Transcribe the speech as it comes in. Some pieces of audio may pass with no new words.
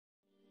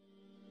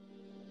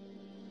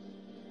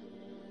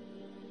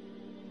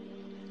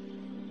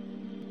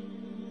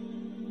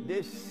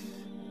This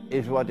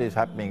is what is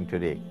happening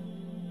today.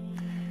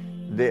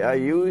 They are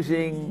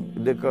using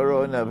the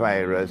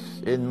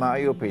coronavirus, in my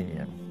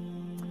opinion,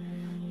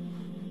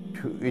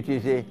 it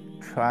is a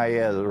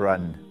trial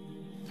run.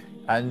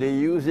 And they're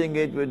using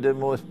it with the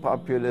most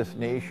populous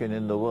nation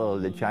in the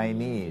world, the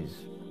Chinese.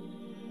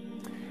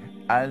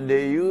 And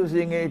they're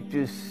using it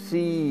to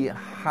see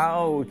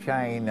how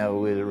China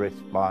will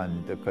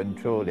respond to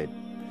control it,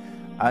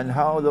 and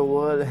how the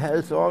World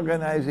Health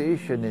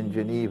Organization in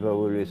Geneva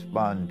will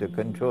respond to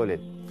control it.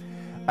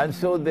 And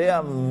so they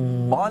are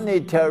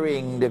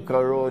monitoring the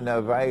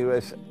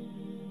coronavirus,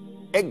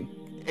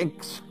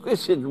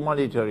 exquisite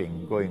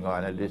monitoring going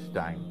on at this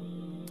time.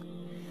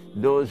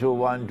 Those who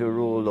want to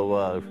rule the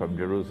world from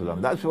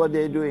Jerusalem. That's what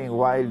they're doing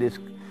while this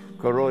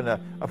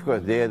corona, of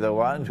course, they're the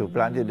ones who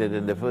planted it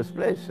in the first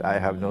place. I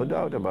have no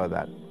doubt about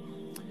that.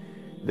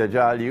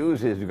 Dajjal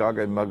uses Gog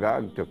and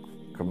Magog to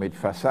commit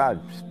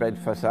facade, spread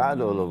facade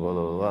all over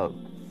the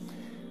world.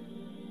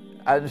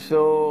 And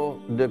so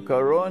the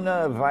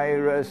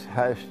coronavirus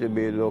has to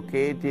be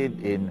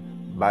located in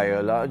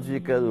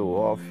biological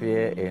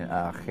warfare in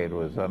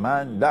Akhir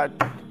Zaman. That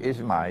is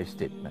my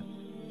statement.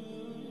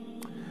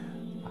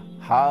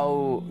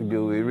 How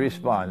do we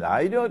respond?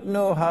 I don't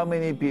know how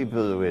many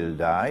people will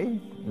die.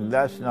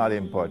 That's not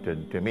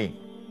important to me.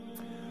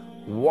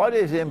 What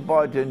is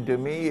important to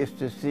me is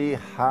to see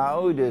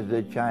how does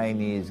the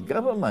Chinese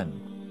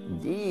government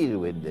deal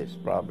with this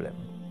problem.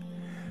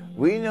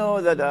 We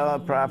know that our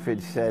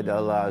Prophet said,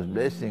 Allah's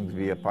blessings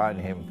be upon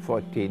him,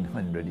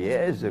 1400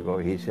 years ago.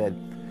 He said,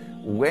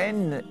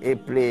 when a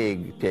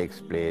plague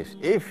takes place,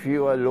 if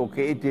you are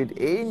located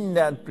in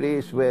that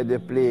place where the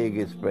plague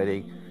is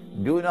spreading,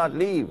 do not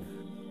leave.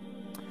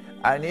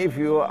 And if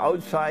you are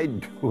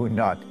outside, do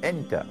not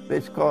enter.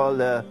 It's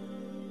called a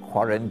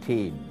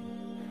quarantine.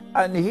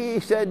 And he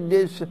said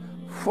this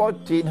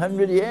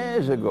 1400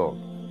 years ago,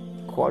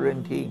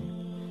 quarantine.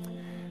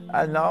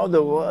 And now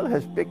the world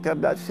has picked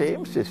up that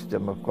same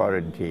system of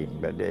quarantine.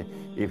 But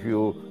if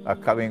you are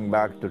coming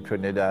back to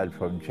Trinidad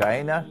from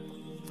China,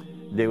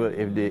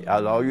 if they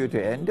allow you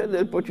to enter,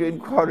 they'll put you in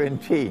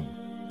quarantine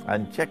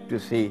and check to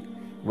see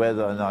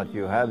whether or not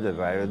you have the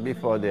virus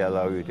before they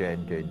allow you to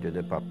enter into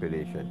the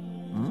population.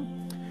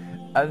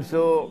 And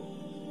so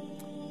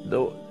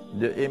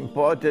the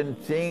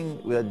important thing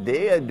that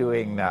they are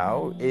doing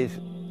now is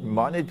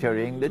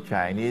monitoring the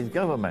Chinese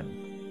government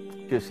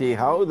to see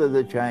how does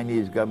the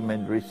Chinese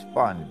government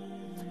respond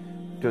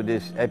to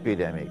this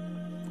epidemic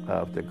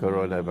of the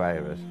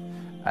coronavirus.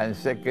 And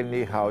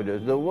secondly, how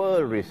does the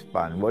world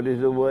respond? What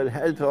is the World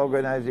Health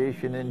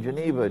Organization in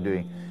Geneva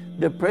doing?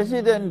 The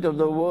president of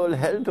the World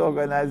Health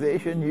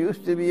Organization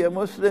used to be a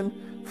Muslim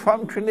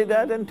from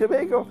Trinidad and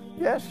Tobago.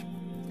 Yes.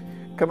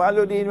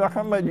 Kamaluddin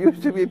Muhammad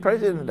used to be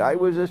president. I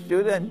was a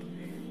student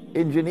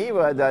in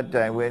Geneva at that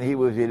time when he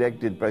was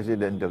elected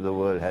president of the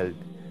World Health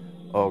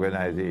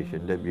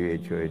Organization,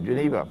 WHO, in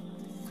Geneva.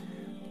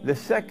 The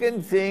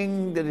second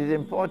thing that is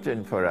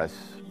important for us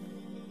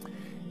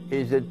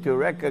is that to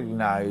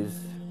recognize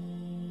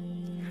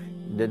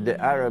that the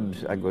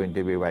Arabs are going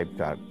to be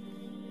wiped out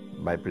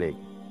by plague.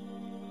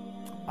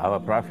 Our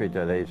Prophet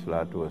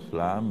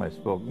ﷺ has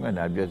spoken, and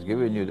I've just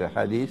given you the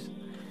hadith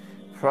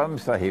from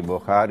Sahih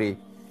Bukhari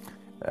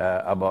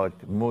about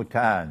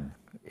Mutan,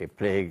 a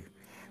plague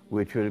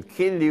which will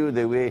kill you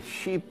the way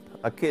sheep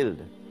are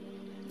killed.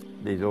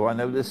 These are one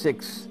of the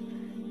six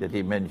that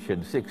he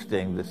mentioned, six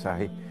things,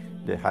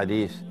 the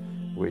hadith,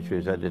 which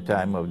was at the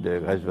time of the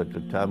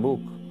Ghazwat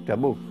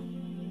Tabuk.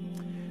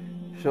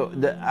 So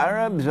the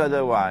Arabs are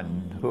the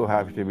ones who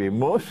have to be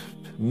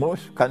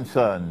most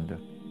concerned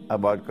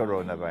about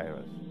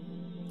coronavirus.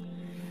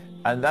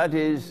 And that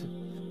is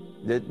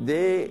that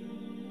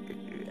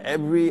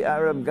every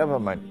Arab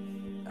government,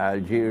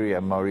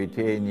 Algeria,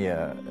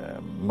 Mauritania,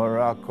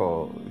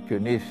 Morocco,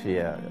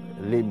 Tunisia,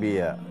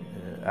 Libya,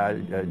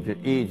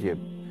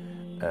 Egypt,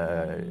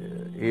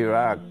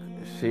 Iraq,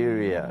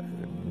 Syria,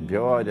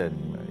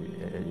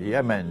 Jordan,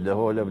 Yemen, the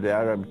whole of the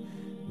Arab,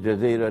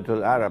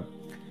 Jaziratul Arab,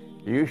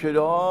 you should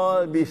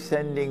all be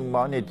sending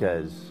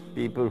monitors,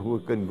 people who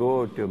can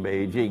go to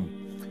Beijing,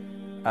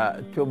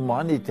 to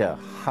monitor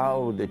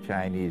how the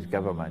Chinese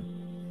government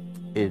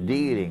is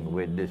dealing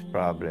with this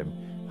problem.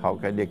 How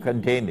can they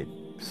contain it?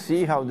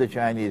 See how the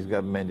Chinese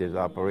government is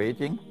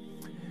operating,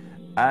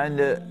 and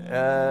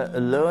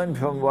learn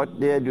from what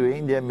they are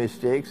doing, their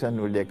mistakes, and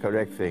will they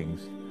correct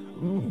things.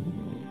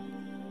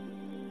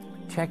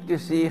 Check to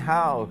see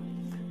how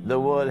the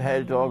World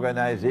Health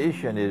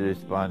Organization is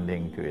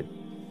responding to it.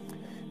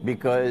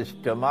 Because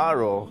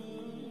tomorrow,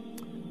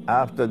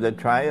 after the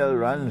trial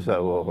runs are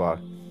over,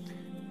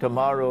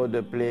 tomorrow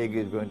the plague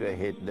is going to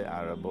hit the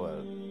Arab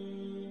world.